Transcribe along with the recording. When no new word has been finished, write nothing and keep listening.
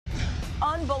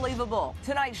Unbelievable.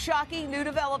 Tonight, shocking new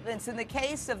developments in the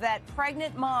case of that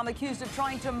pregnant mom accused of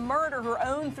trying to murder her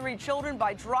own 3 children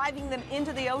by driving them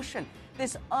into the ocean.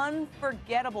 This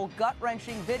unforgettable,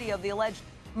 gut-wrenching video of the alleged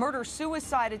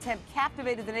murder-suicide attempt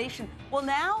captivated the nation. Well,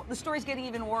 now the story's getting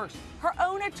even worse. Her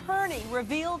own attorney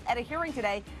revealed at a hearing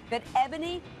today that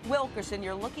Ebony Wilkerson,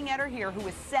 you're looking at her here, who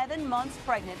was 7 months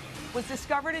pregnant, was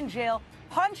discovered in jail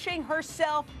punching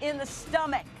herself in the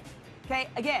stomach. Okay,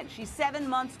 again, she's 7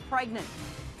 months pregnant.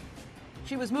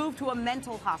 She was moved to a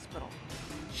mental hospital.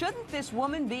 Shouldn't this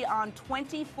woman be on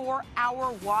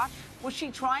 24-hour watch? Was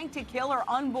she trying to kill her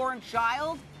unborn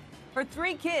child? Her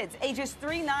 3 kids, ages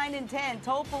 3, 9, and 10,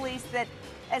 told police that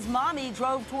as mommy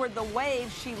drove toward the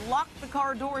waves, she locked the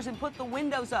car doors and put the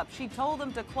windows up. She told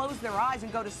them to close their eyes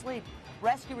and go to sleep.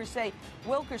 Rescuers say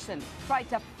Wilkerson tried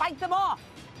to fight them off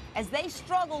as they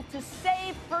struggled to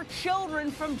save her children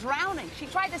from drowning. She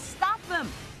tried to stop them.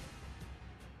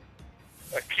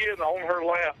 A kid on her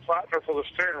lap fighting her for the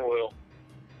steering wheel,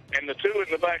 and the 2 in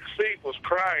the back seat was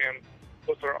crying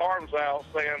with their arms out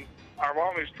saying, "Our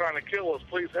mommy's trying to kill us,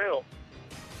 please help."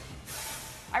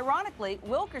 Ironically,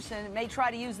 Wilkerson may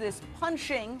try to use this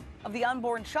punching of the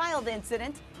unborn child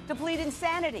incident to plead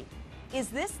insanity. Is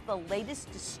this the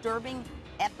latest disturbing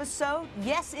episode?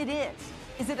 Yes, it is.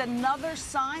 Is it another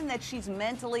sign that she's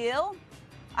mentally ill?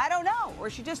 I don't know. Or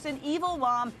is she just an evil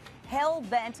mom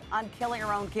hell-bent on killing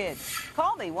her own kids?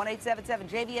 Call me,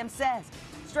 1-877-JVM says.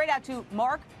 Straight out to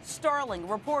Mark Starling,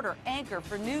 reporter, anchor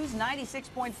for News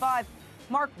 96.5.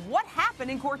 Mark, what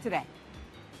happened in court today?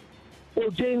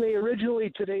 Well, Jamie, originally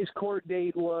today's court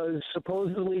date was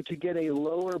supposedly to get a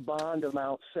lower bond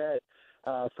amount set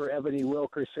for Ebony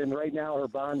Wilkerson. Right now, her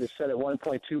bond is set at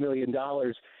 $1.2 million.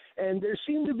 And there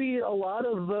seemed to be a lot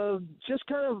of a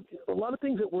lot of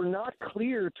things that were not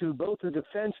clear to both the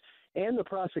defense and the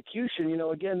prosecution. You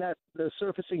know, again, that the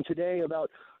surfacing today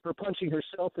about her punching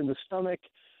herself in the stomach,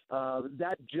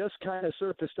 that just kind of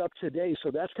surfaced up today. So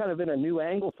that's kind of been a new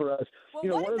angle for us.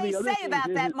 Well, what did they say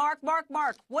about that, Mark?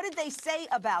 What did they say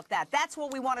about that? That's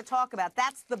what we want to talk about.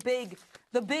 That's the big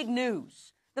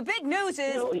news. The big news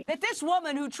is that this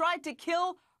woman who tried to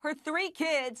kill her 3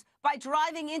 kids by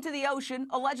driving into the ocean,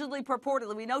 allegedly,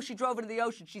 purportedly, we know she drove into the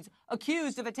ocean. She's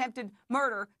accused of attempted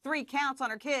murder, 3 counts on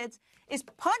her kids, is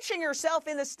punching herself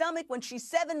in the stomach when she's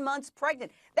 7 months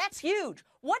pregnant. That's huge.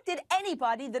 What did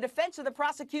anybody, the defense or the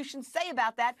prosecution, say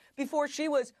about that before she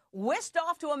was whisked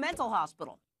off to a mental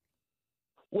hospital?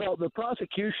 Well, the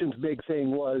prosecution's big thing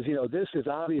was, this is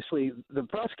obviously, the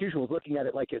prosecution was looking at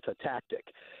it like it's a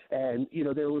tactic. And,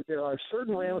 there are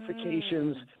certain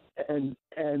ramifications and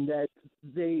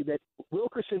that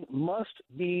Wilkerson must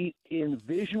be in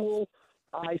visual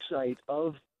eyesight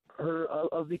of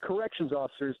the corrections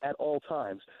officers at all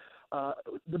times.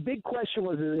 The big question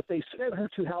was that if they sent her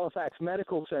to Halifax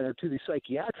Medical Center to the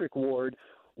psychiatric ward,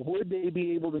 would they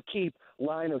be able to keep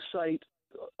line of sight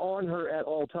on her at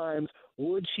all times?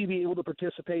 Would she be able to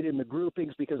participate in the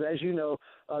groupings? Because as you know,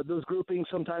 those groupings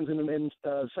sometimes in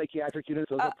psychiatric units,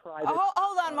 those are private.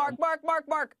 Hold on,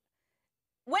 Mark.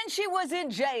 When she was in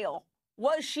jail,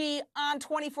 was she on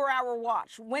 24-hour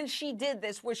watch? When she did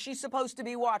this, was she supposed to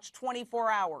be watched 24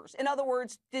 hours? In other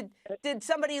words, did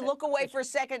somebody look away for a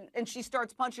second and she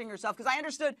starts punching herself? Because I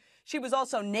understood she was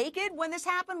also naked when this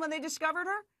happened, when they discovered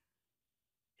her?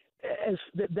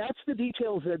 That's the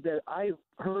details that I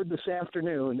heard this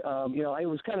afternoon. I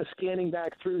was kind of scanning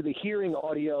back through the hearing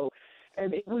audio,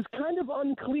 and it was kind of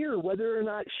unclear whether or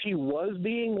not she was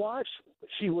being watched.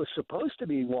 She was supposed to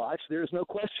be watched. There's no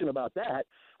question about that.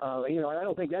 I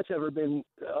don't think that's ever been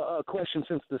a question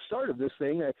since the start of this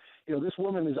thing. This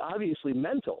woman is obviously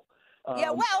mental. Wait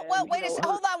a second.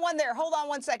 Hold on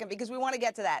one second, because we want to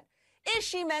get to that. Is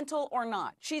she mental or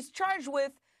not? She's charged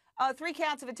with 3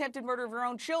 counts of attempted murder of her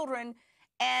own children.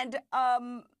 And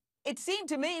it seemed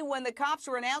to me when the cops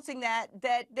were announcing that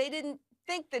they didn't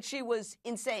think that she was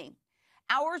insane.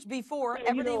 Hours before,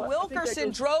 Ebony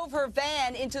Wilkerson drove her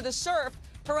van into the surf,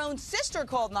 her own sister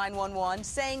called 911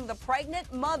 saying the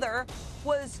pregnant mother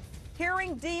was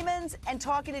hearing demons and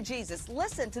talking to Jesus.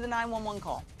 Listen to the 911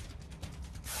 call.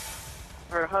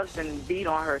 Her husband beat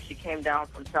on her. She came down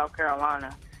from South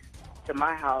Carolina to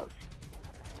my house.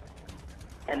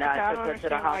 And I took her to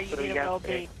the hospital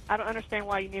yesterday. I don't understand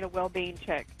why you need a well-being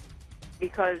check.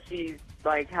 Because she's,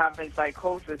 having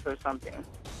psychosis or something.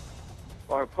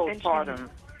 Or postpartum.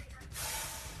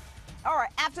 All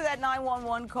right. After that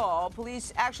 911 call,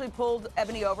 police actually pulled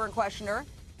Ebony over and questioned her.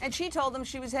 And she told them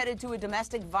she was headed to a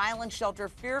domestic violence shelter,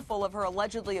 fearful of her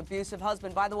allegedly abusive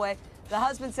husband. By the way, the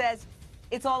husband says,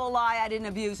 it's all a lie. I didn't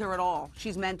abuse her at all.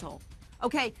 She's mental.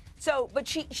 Okay. So, but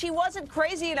she wasn't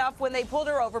crazy enough when they pulled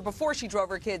her over before she drove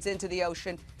her kids into the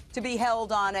ocean to be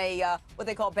held on a what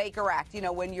they call Baker Act, you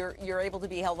know, when you're able to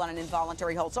be held on an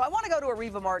involuntary hold. So I want to go to a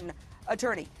Reva Martin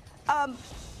attorney.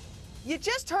 You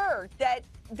just heard that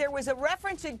there was a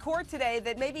reference in court today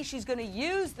that maybe she's going to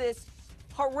use this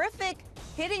horrific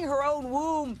hitting her own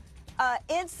womb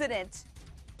incident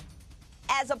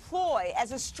as a ploy,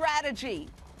 as a strategy,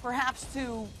 perhaps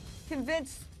to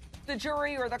convince the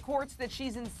jury or the courts that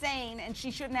she's insane and she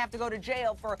shouldn't have to go to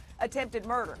jail for attempted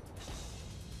murder.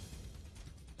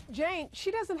 Jane,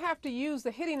 she doesn't have to use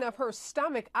the hitting of her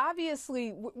stomach.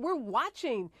 Obviously, we're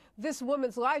watching this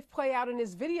woman's life play out in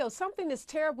this video. Something is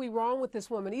terribly wrong with this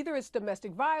woman. Either it's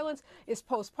domestic violence, it's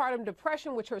postpartum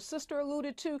depression, which her sister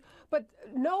alluded to, but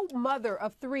no mother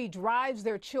of 3 drives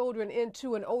their children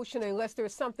into an ocean unless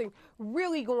there's something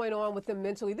really going on with them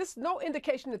mentally. This is no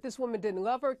indication that this woman didn't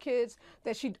love her kids,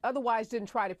 that she otherwise didn't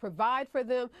try to provide for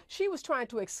them. She was trying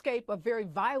to escape a very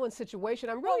violent situation.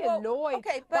 I'm really annoyed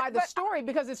by the story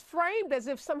because it's framed as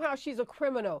if somehow she's a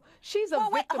criminal. She's a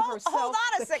victim herself. Hold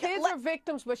on a second. The kids are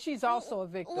victims, but she's also a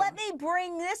victim. Let me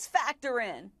bring this factor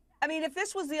in. I mean, if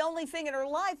this was the only thing in her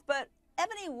life, but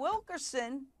Ebony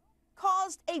Wilkerson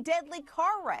caused a deadly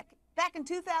car wreck back in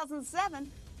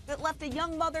 2007 that left a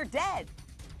young mother dead.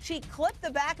 She clipped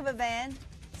the back of a van,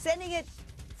 sending it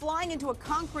flying into a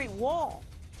concrete wall.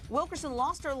 Wilkerson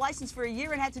lost her license for a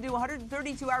year and had to do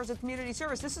 132 hours of community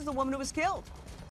service. This is the woman who was killed.